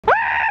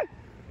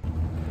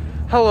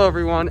Hello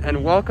everyone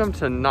and welcome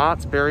to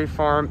Knott's Berry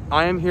Farm.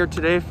 I am here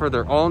today for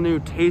their all-new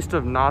Taste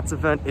of Knott's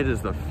event. It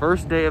is the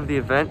first day of the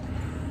event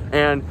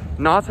and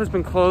Knott's has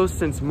been closed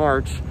since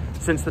March,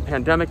 since the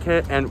pandemic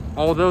hit, and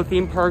although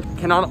theme parks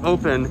cannot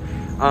open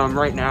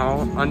right now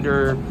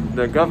under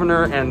the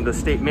governor and the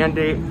state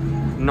mandate,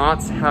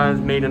 Knott's has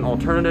made an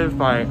alternative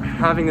by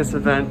having this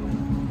event,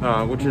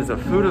 which is a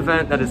food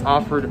event that is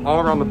offered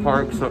all around the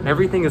park. So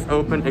everything is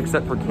open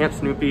except for Camp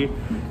Snoopy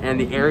and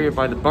the area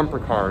by the bumper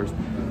cars.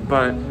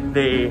 But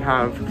they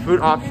have food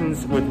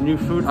options with new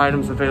food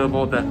items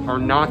available that are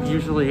not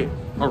usually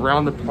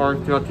around the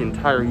park throughout the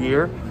entire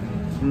year.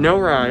 No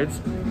rides,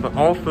 but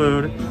all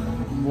food.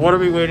 What are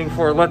we waiting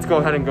for? Let's go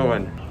ahead and go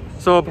in.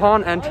 So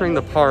upon entering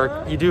the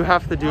park, you do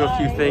have to do a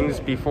few things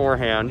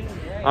beforehand.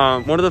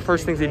 One of the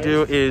first things they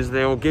do is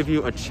they will give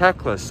you a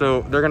checklist.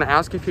 So they're gonna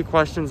ask you a few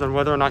questions on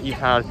whether or not you've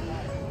had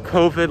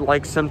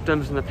COVID-like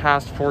symptoms in the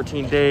past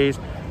 14 days,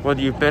 whether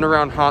you've been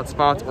around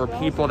hotspots or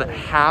people that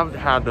have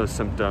had those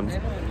symptoms.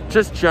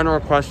 Just general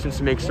questions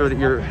to make sure that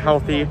you're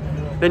healthy.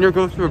 Then you'll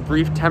go through a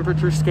brief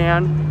temperature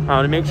scan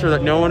to make sure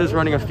that no one is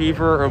running a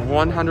fever of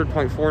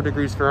 100.4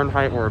 degrees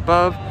Fahrenheit or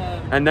above.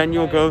 And then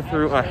you'll go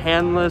through a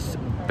handless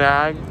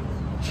bag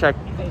check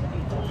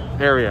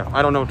area.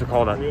 I don't know what to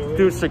call that.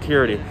 Through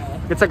security.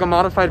 It's like a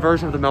modified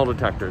version of the metal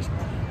detectors.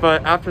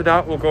 But after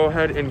that, we'll go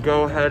ahead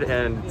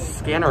and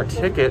scan our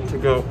ticket to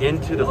go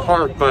into the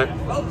park. But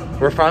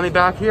we're finally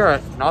back here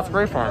at Knott's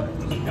Berry Farm.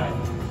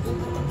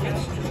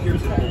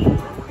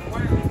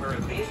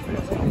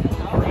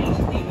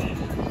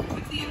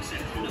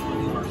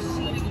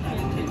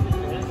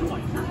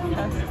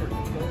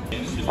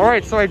 All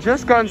right, so I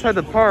just got inside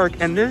the park,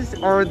 and these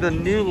are the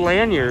new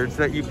lanyards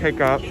that you pick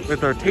up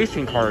with our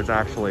tasting cards,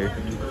 actually.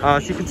 So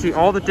you can see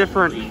all the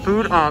different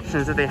food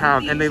options that they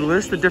have, and they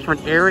list the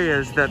different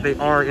areas that they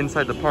are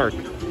inside the park.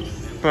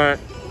 But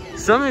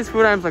some of these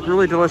food items look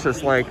really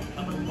delicious, like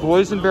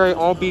boysenberry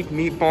all beef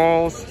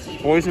meatballs,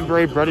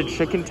 boysenberry breaded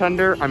chicken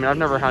tender. I mean, I've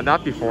never had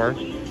that before.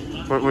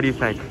 What do you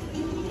think?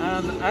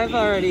 I've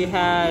already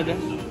had,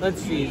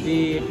 let's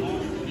see,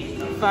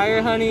 the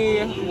fire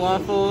honey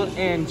waffle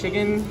and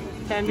chicken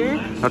tender.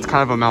 That's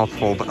kind of a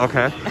mouthful, but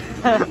okay.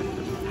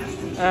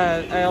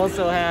 I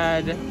also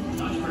had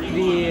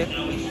the,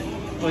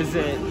 was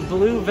it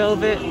blue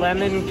velvet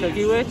lemon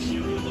cookie witch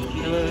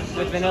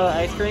with vanilla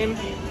ice cream.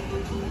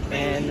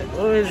 And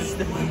what was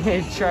the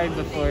thing I tried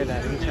before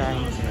that? I'm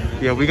trying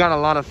to. Yeah, we got a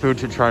lot of food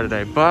to try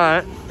today,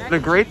 but the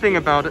great thing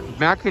about it,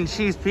 mac and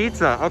cheese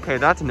pizza. Okay,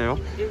 that's new.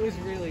 It was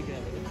really good.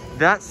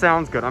 That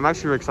sounds good. I'm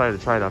actually really excited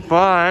to try that.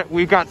 But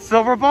we've got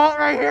Silver Bolt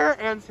right here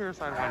and Sears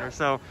Sidewinder.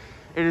 So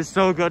it is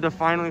so good to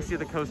finally see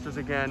the coasters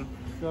again.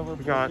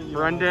 We got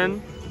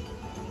Brendan.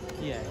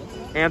 Yeah.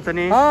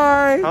 Anthony.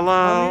 Hi.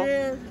 Hello. I'm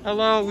here.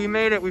 Hello. We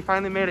made it. We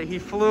finally made it. He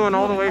flew in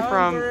all the way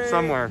from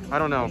somewhere. I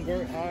don't know.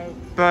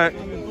 But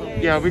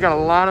yeah, we got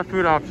a lot of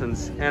food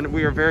options and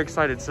we are very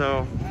excited.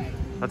 So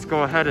let's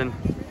go ahead and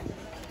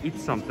eat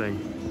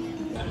something.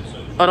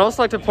 I'd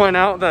also like to point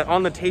out that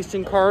on the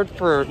tasting card,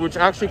 which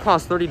actually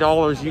costs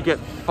 $30, you get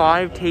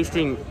 5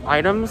 tasting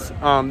items.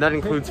 That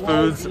includes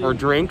foods or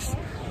drinks.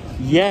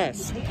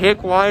 Yes,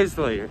 pick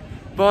wisely.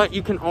 But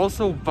you can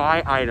also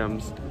buy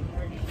items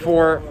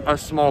for a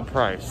small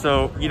price.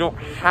 So you don't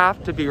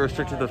have to be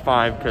restricted to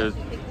 5, because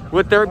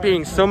with there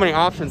being so many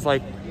options,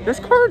 like this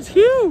card's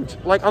huge.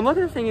 Like I'm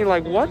looking at it thinking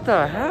like, what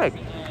the heck?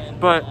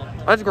 But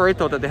that's great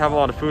though that they have a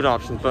lot of food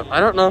options, but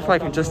I don't know if I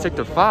can just stick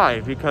to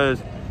 5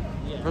 because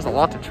there's a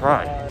lot to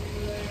try.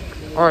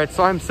 All right,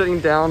 so I'm sitting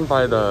down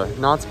by the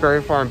Knott's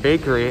Berry Farm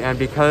Bakery, and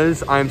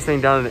because I'm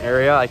sitting down in an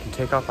area, I can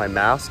take off my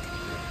mask.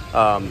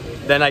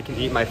 Then I can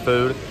eat my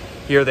food.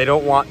 Here, they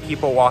don't want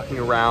people walking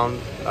around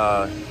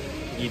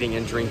eating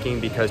and drinking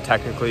because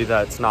technically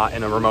that's not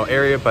in a remote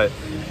area. But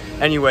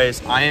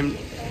anyways, I am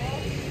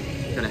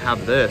gonna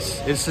have this.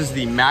 This is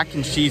the mac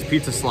and cheese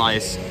pizza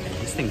slice.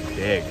 This thing's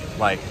big.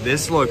 Like,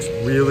 this looks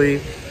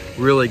really,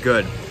 really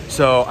good.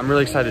 So I'm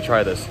really excited to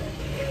try this.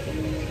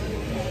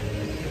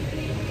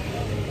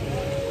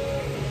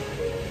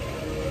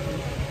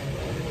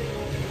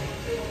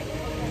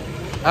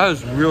 That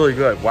is really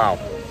good. Wow.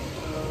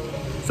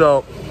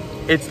 So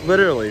it's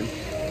literally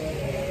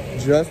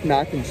just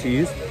mac and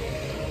cheese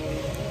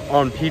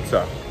on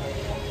pizza,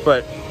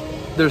 but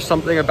there's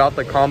something about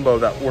the combo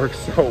that works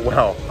so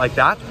well. Like,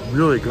 that's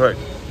really good.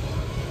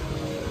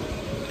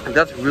 Like,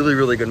 that's really,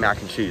 really good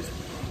mac and cheese.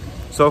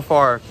 So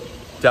far,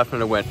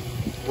 definite win.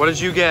 What did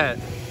you get?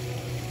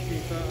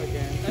 Pizza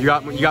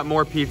again. You got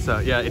more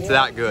pizza. Yeah, it's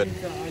that good.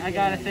 I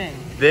got a thing.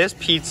 This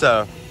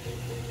pizza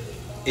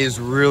is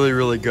really,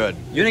 really good.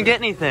 You didn't get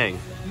anything.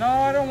 No,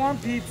 I don't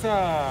want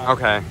pizza.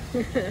 Okay.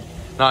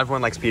 Not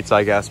everyone likes pizza,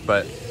 I guess,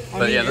 but I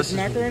mean, yeah, this is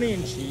macaroni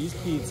and cheese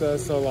pizza,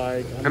 so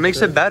like it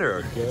makes it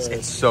better.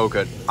 It's so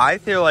good. I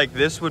feel like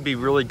this would be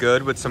really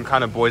good with some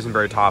kind of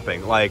boysenberry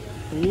topping, like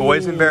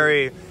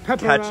boysenberry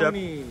ketchup,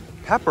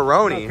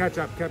 pepperoni,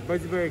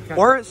 boysenberry ketchup,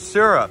 or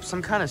syrup.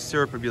 Some kind of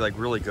syrup would be like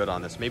really good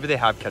on this. Maybe they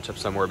have ketchup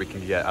somewhere we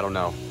can get. I don't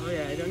know. Oh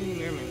yeah, I don't even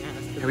wear my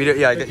mask.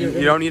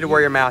 You don't need to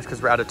wear your mask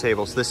because we're at a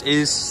table. So this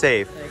is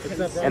safe.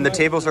 And the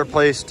tables are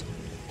placed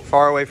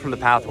far away from the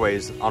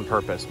pathways on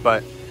purpose.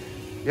 But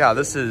yeah,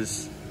 this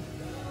is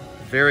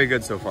very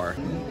good so far.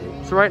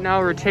 So right now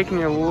we're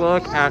taking a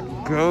look at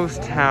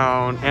Ghost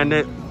Town, and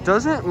it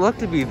doesn't look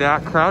to be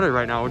that crowded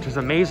right now, which is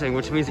amazing,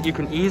 which means that you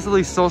can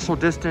easily social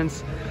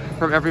distance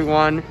from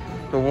everyone.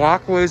 The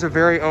walkways are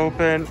very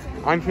open.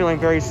 I'm feeling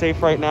very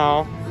safe right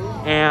now,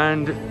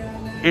 and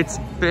it's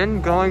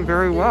been going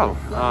very well.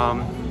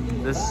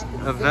 This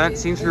event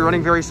seems to be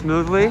running very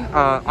smoothly.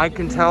 I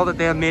can tell that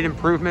they have made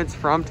improvements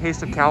from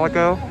Taste of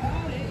Calico,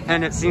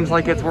 and it seems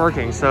like it's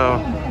working. So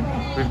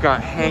we've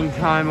got hang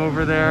time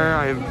over there.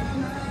 I'm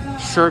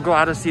sure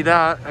glad to see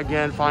that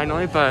again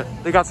finally, but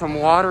they got some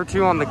water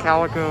too on the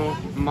Calico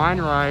mine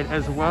ride,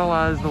 as well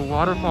as the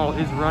waterfall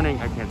is running.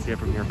 I can't see it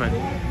from here, but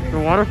the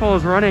waterfall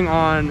is running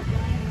on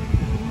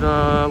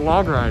the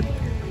log ride.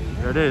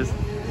 There it is.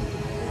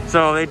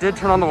 So they did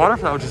turn on the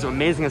waterfall, which is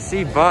amazing to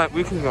see, but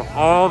we can go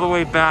all the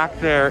way back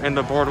there in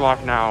the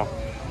boardwalk now,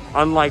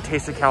 unlike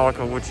Taste of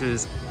Calico, which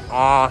is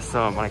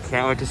awesome. I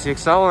can't wait to see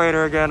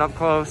Accelerator again up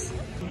close.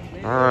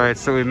 All right,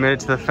 so we made it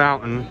to the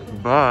fountain,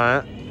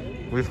 but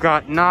we've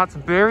got Knott's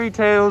Berry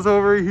Tales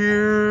over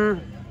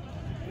here.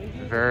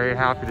 Very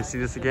happy to see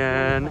this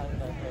again.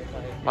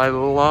 I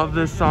love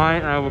this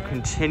sign, and I will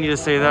continue to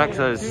say that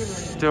because that is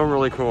still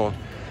really cool.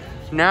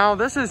 Now,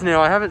 this is new.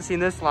 I haven't seen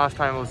this last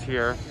time I was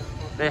here.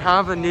 They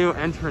have a new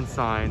entrance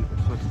sign,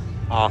 which looks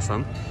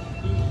awesome.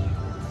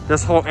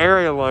 This whole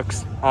area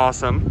looks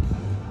awesome,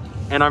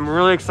 and I'm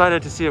really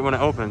excited to see it when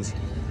it opens.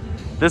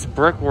 This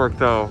brickwork,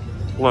 though,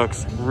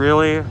 looks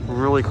really,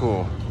 really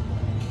cool.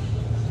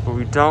 But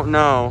we don't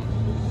know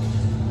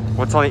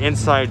what's on the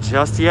inside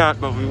just yet,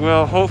 but we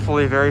will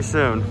hopefully very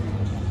soon.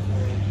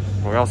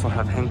 We also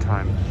have hang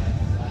time.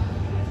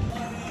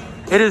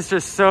 It is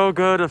just so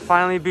good to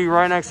finally be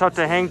right next up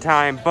to hang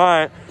time,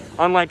 but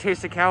unlike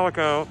Taste of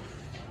Calico,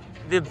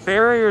 the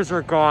barriers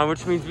are gone,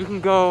 which means we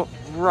can go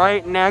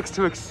right next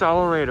to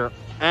Accelerator.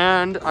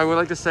 And I would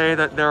like to say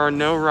that there are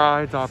no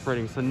rides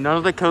operating, so none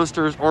of the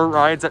coasters or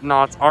rides at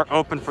Knott's are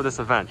open for this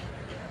event,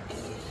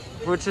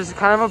 which is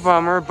kind of a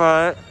bummer,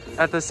 but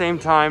at the same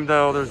time,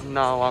 though, there's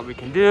not a lot we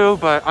can do.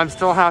 But I'm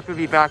still happy to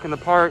be back in the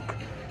park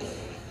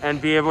and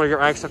be able to get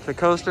right up to the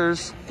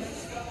coasters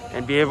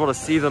and be able to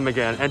see them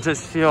again and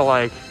just feel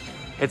like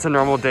it's a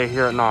normal day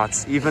here at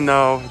Knott's, even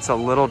though it's a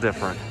little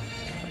different.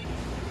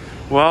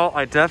 Well,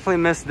 I definitely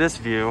missed this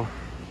view.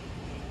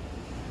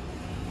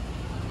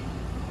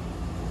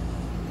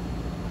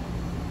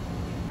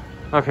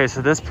 Okay,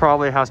 so this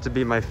probably has to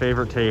be my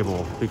favorite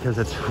table because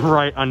it's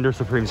right under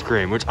Supreme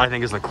Scream, which I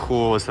think is the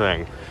coolest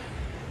thing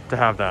to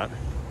have that.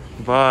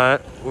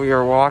 But we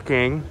are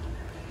walking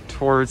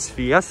towards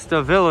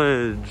Fiesta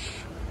Village.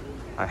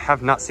 I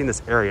have not seen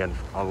this area in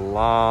a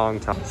long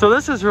time. So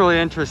this is really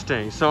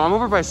interesting. So I'm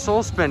over by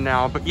Soul Spin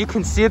now, but you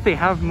can see if they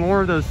have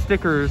more of those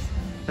stickers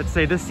that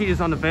say this seat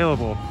is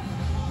unavailable.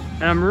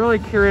 And I'm really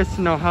curious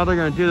to know how they're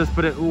gonna do this,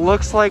 but it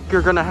looks like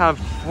you're gonna have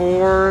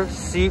 4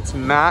 seats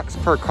max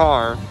per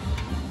car,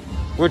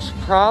 which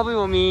probably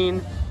will mean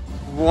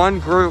 1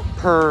 group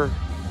per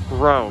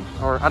row,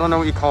 or I don't know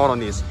what you call it on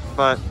these,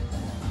 but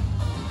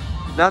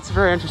that's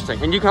very interesting.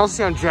 And you can also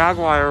see on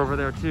Jaguar over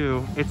there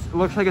too, it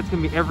looks like it's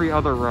gonna be every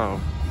other row.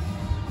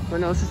 But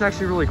no, this is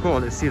actually really cool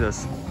to see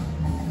this.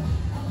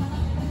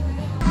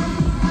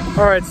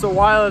 All right, so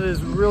while it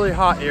is really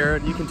hot here,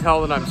 and you can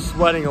tell that I'm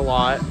sweating a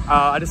lot,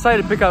 I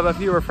decided to pick up a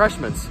few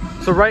refreshments.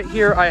 So right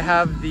here I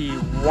have the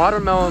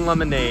watermelon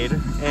lemonade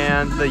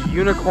and the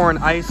unicorn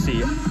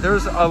icy.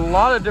 There's a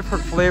lot of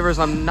different flavors.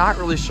 I'm not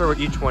really sure what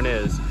each one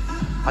is.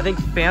 I think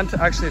Fanta,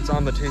 actually it's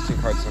on the tasting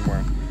card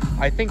somewhere.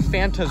 I think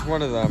Fanta is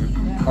one of them.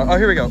 Oh,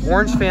 here we go.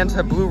 Orange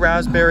Fanta, blue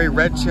raspberry,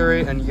 red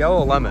cherry, and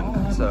yellow lemon.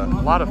 It's a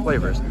lot of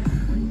flavors.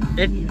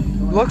 It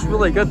looks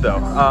really good though.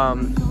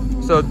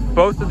 So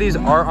both of these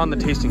are on the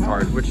tasting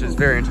card, which is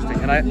very interesting.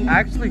 And I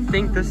actually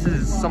think this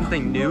is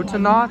something new to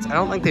Knott's. I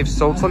don't think they've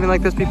sold something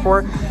like this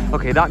before.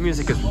 Okay, that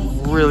music is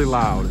really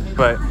loud,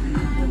 but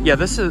yeah,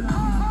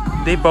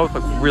 they both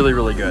look really,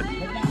 really good.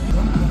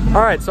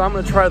 All right, so I'm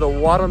gonna try the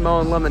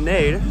watermelon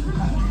lemonade.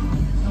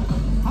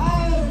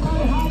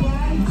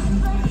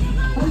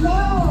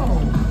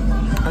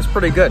 That's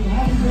pretty good.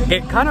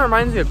 It kind of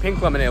reminds me of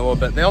pink lemonade a little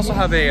bit. They also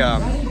have a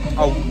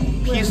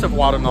piece of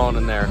watermelon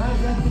in there,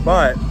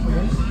 but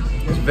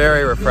it's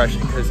very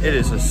refreshing because it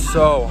is just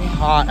so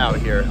hot out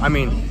here. I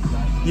mean,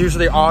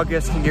 usually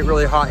August can get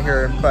really hot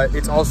here, but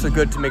it's also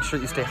good to make sure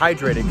that you stay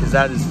hydrated because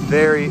that is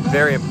very,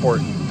 very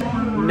important.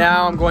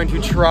 Now I'm going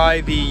to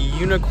try the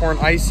unicorn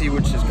icy,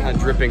 which is kind of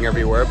dripping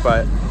everywhere,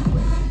 but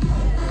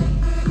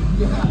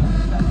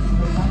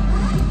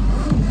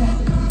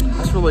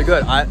that's really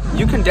good.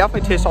 You can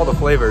definitely taste all the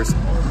flavors.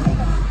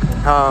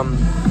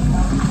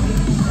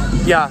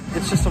 Yeah,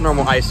 it's just a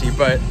normal icy,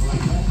 but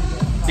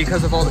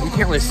because of all that, you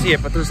can't really see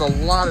it, but there's a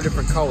lot of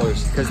different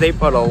colors because they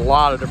put a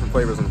lot of different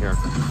flavors in here.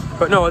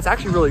 But no, it's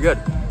actually really good.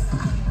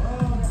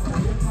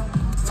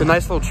 It's a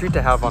nice little treat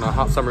to have on a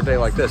hot summer day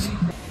like this.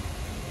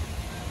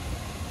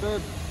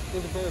 Bird,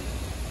 there's a bird.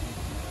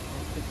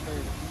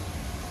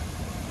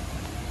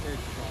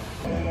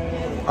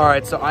 All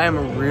right, so I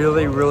am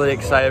really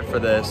excited for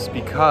this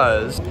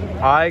because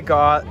I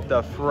got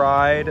the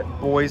fried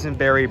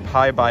boysenberry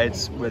pie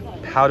bites with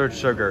powdered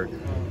sugar,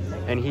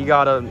 and he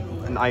got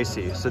an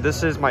icy. So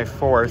this is my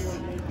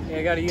fourth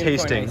I got a unicorn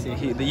tasting.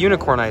 icy. The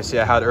unicorn icy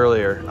I had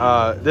earlier.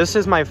 This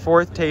is my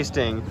fourth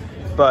tasting,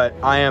 but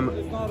I am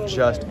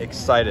just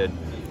excited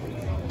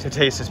to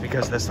taste this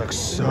because this looks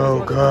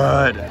so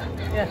good.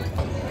 Yeah.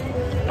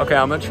 Okay,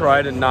 I'm gonna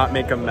try to not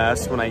make a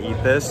mess when I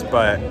eat this,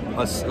 but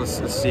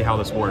let's see how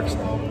this works.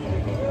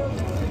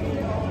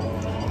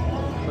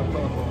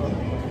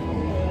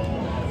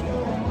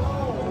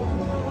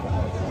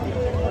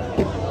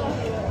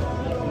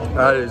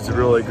 That is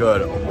really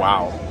good.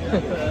 Wow.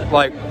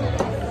 Like,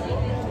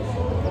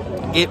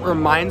 it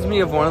reminds me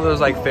of one of those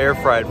like fair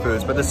fried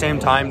foods, but at the same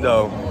time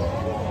though,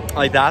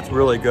 like that's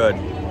really good.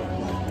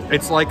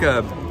 It's like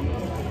a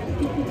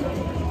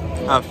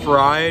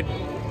fried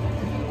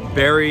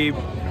berry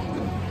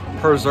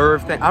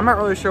preserve thing. I'm not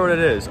really sure what it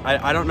is.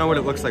 I don't know what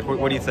it looks like.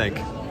 What do you think?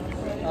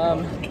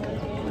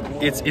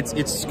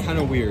 It's kind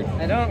of weird.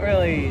 I don't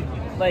really,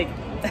 like,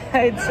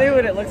 I'd say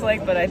what it looks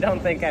like, but I don't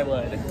think I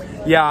would.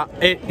 Yeah,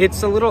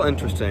 it's a little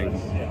interesting,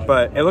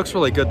 but it looks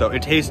really good though.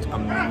 It tastes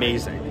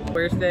amazing.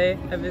 First day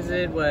I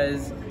visited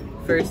was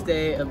first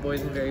day of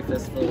Boysenberry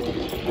Festival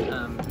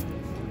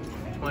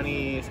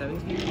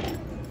 2017.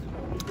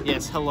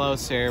 Yes, hello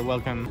sir,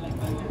 welcome.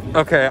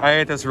 Okay, I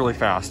ate this really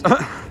fast,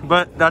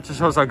 but that just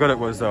shows how good it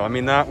was though. I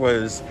mean, that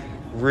was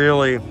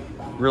really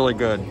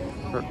good.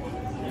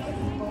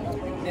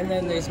 And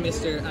then there's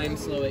Mr. I'm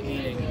slow at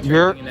eating.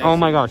 Oh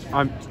my gosh,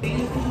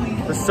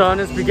 the sun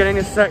is beginning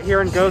to set here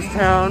in Ghost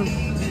Town,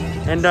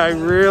 and I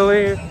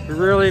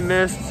really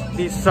missed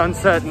these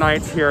sunset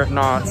nights here at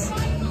Knott's.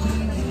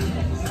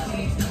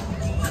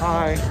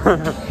 Hi.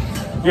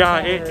 Yeah,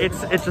 it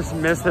just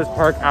missed this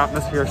park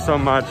atmosphere so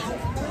much.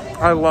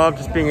 I love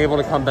just being able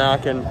to come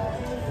back and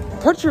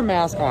put your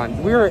mask on.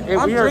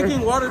 I'm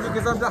drinking water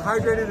because I'm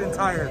dehydrated and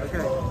tired,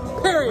 okay?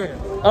 Period.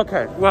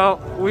 Okay, well,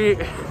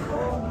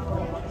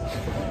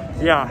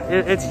 yeah,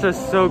 it's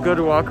just so good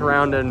to walk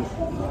around and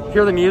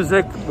hear the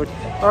music.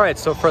 All right,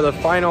 so for the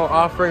final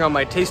offering on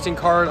my tasting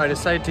card, I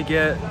decided to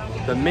get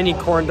the mini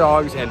corn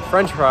dogs and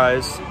French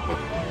fries,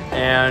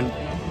 and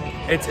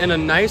it's in a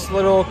nice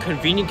little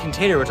convenient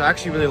container, which I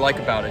actually really like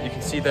about it. You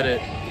can see that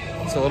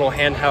it's a little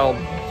handheld,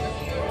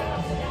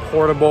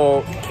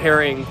 portable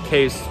carrying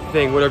case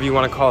thing, whatever you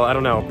want to call it, I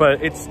don't know,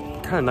 but it's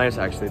kind of nice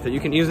actually, that you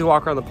can easily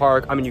walk around the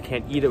park. I mean, you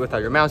can't eat it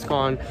without your mask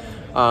on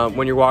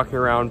when you're walking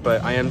around,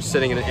 but I am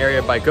sitting in an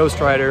area by Ghost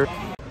Rider.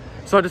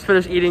 So I just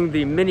finished eating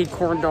the mini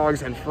corn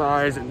dogs and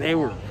fries, and they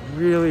were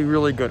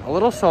really good. A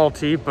little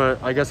salty,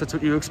 but I guess that's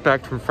what you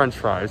expect from French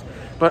fries.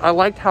 But I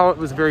liked how it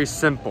was very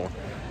simple.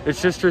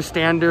 It's just your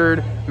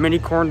standard mini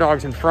corn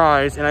dogs and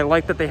fries, and I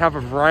like that they have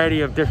a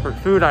variety of different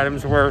food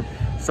items where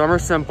some are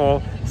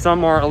simple,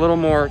 some are a little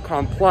more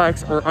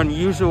complex or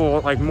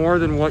unusual, like more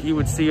than what you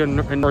would see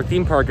in our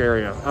theme park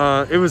area.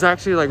 It was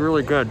actually like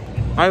really good.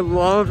 I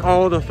loved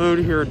all of the food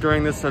here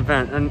during this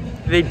event, and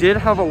they did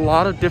have a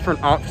lot of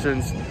different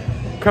options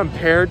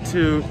compared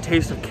to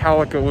Taste of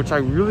Calico, which I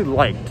really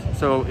liked.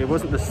 So it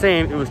wasn't the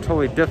same, it was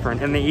totally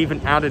different, and they even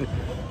added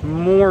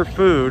more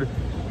food.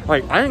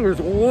 Like, I think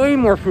there's way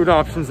more food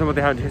options than what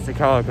they had at Taste of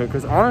Calico,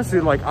 because honestly,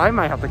 like, I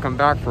might have to come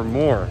back for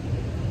more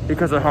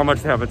because of how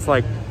much they have. It's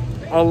like,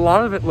 a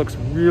lot of it looks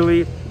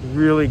really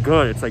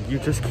good. It's like, you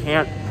just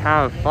can't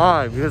have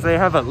 5 because they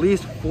have at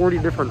least 40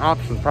 different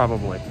options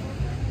probably.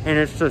 And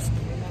it's just,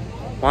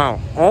 wow,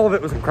 all of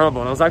it was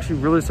incredible. And I was actually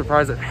really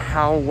surprised at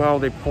how well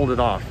they pulled it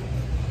off.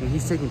 And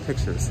he's taking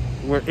pictures.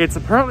 It's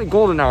apparently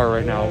golden hour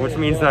right now, which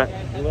means that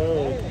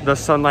the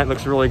sunlight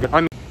looks really good.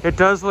 I mean, it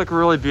does look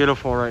really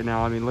beautiful right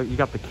now. I mean, look, you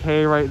got the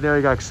K right there,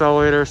 you got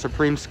Accelerator,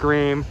 Supreme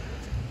Scream,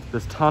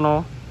 this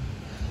tunnel.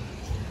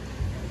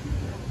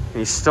 And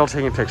he's still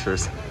taking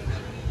pictures.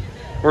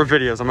 Or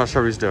videos, I'm not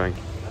sure what he's doing.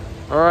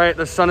 All right,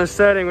 the sun is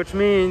setting, which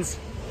means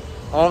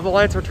all the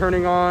lights are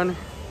turning on.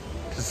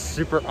 Which is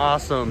super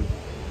awesome.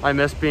 I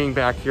miss being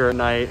back here at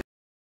night.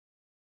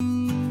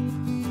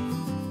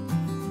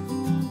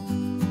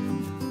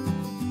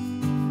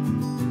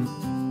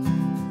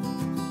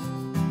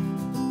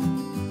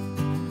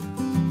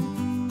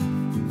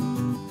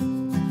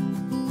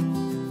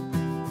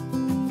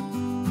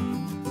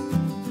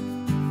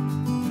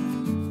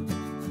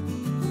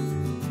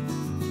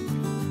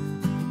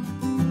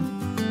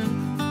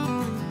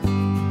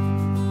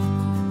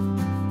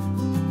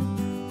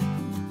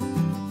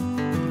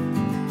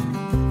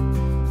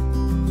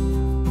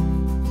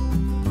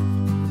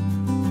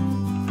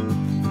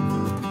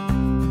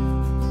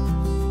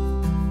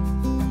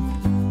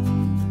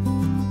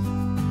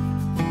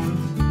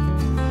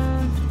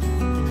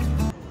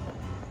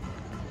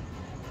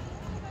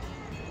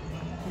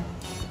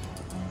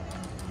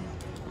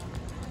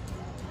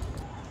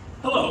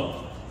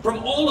 Hello.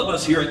 From all of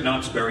us here at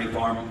Knott's Berry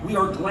Farm, we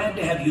are glad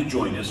to have you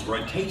join us for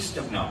a taste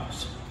of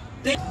Knott's.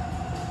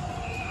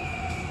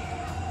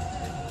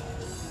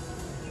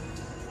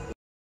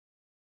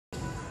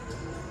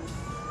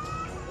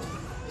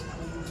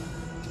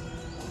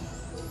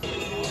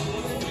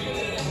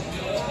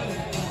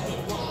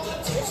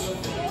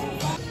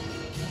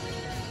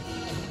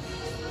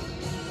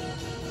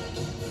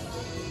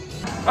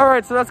 All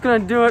right, so that's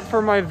gonna do it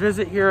for my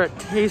visit here at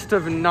Taste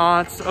of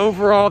Knott's.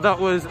 Overall, that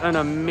was an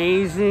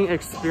amazing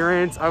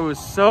experience. I was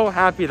so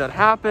happy that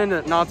happened,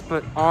 that Knott's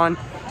put on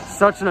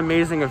such an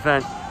amazing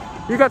event.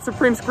 You got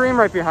Supreme Scream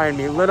right behind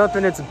me, lit up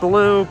in its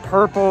blue,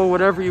 purple,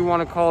 whatever you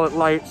wanna call it,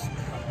 lights.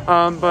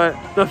 But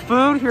the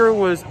food here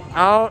was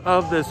out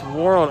of this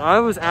world. I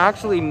was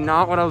actually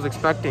not what I was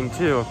expecting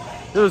too.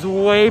 It was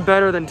way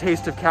better than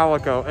Taste of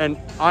Calico, and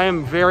I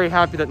am very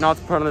happy that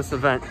Knott's put on this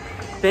event.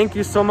 Thank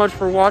you so much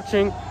for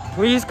watching.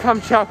 Please come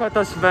check out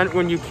this event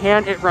when you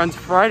can. It runs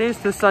Fridays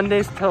to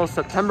Sundays till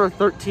September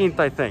 13th,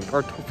 I think,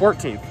 or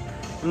 14th.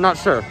 I'm not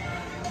sure.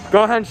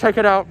 Go ahead and check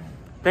it out.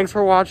 Thanks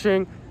for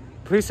watching.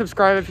 Please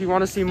subscribe if you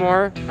want to see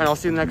more, and I'll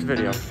see you in the next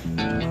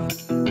video.